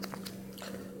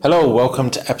Hello,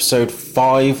 welcome to episode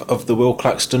 5 of the Will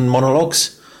Claxton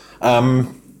monologues.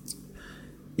 First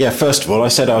of all, I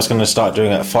said I was going to start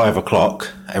doing it at 5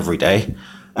 o'clock every day,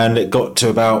 and it got to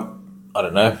about,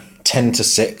 10 to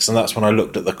 6, and that's when I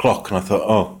looked at the clock and I thought,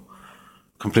 oh,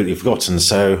 completely forgotten,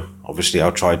 so obviously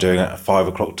I'll try doing it at 5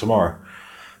 o'clock tomorrow.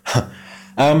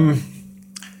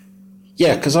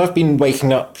 Because I've been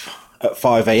waking up at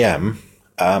 5 a.m.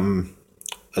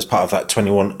 As part of that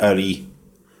 21 early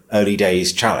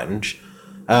days challenge.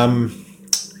 During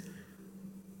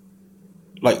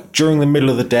the middle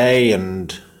of the day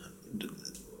and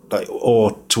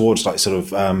or towards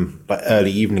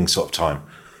early evening sort of time,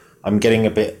 I'm getting a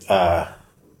bit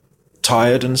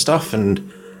tired and stuff,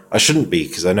 and I shouldn't be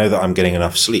because I know that I'm getting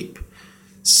enough sleep.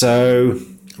 So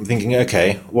I'm thinking,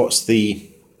 okay, what's the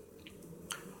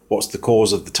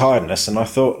cause of the tiredness? And I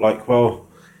thought,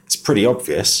 it's pretty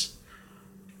obvious.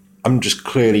 I'm just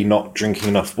clearly not drinking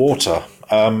enough water.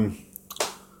 The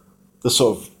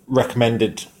sort of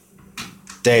recommended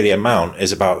daily amount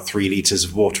is about 3 litres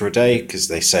of water a day, because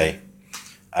they say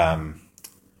you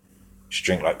should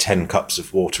drink 10 cups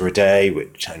of water a day,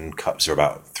 which 10 cups are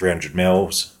about 300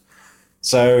 mils.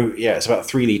 So yeah, it's about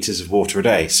 3 litres of water a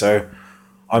day. So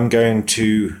I'm going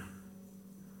to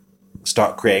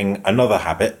start creating another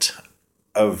habit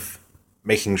of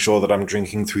making sure that I'm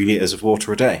drinking 3 litres of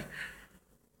water a day.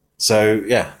 So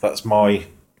yeah, that's my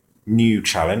new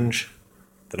challenge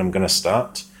that I'm going to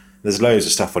start. There's loads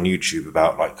of stuff on YouTube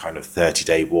about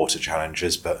 30-day water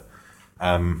challenges, but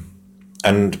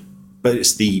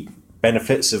it's the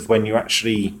benefits of when you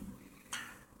actually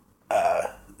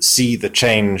see the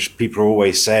change. People are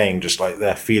always saying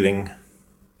they're feeling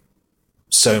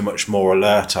so much more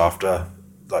alert after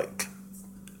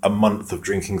a month of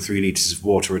drinking 3 litres of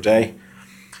water a day.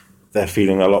 They're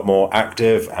feeling a lot more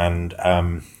active and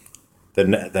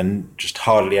then just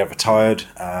hardly ever tired.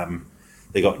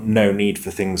 They got no need for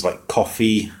things like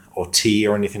coffee or tea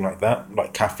or anything like that,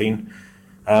 like caffeine.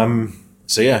 Nothing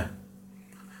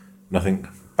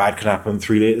bad can happen.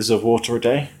 3 litres of water a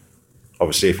day.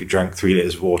 Obviously, if you drank 3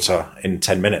 litres of water in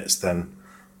 10 minutes, then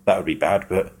that would be bad.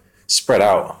 But spread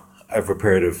out over a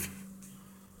period of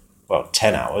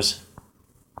 10 hours.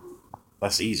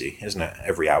 That's easy, isn't it?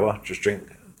 Every hour, just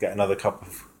get another cup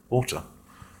of water.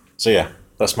 So yeah,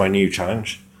 that's my new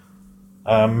challenge.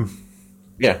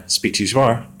 Speak to you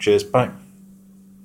tomorrow. Cheers, bye.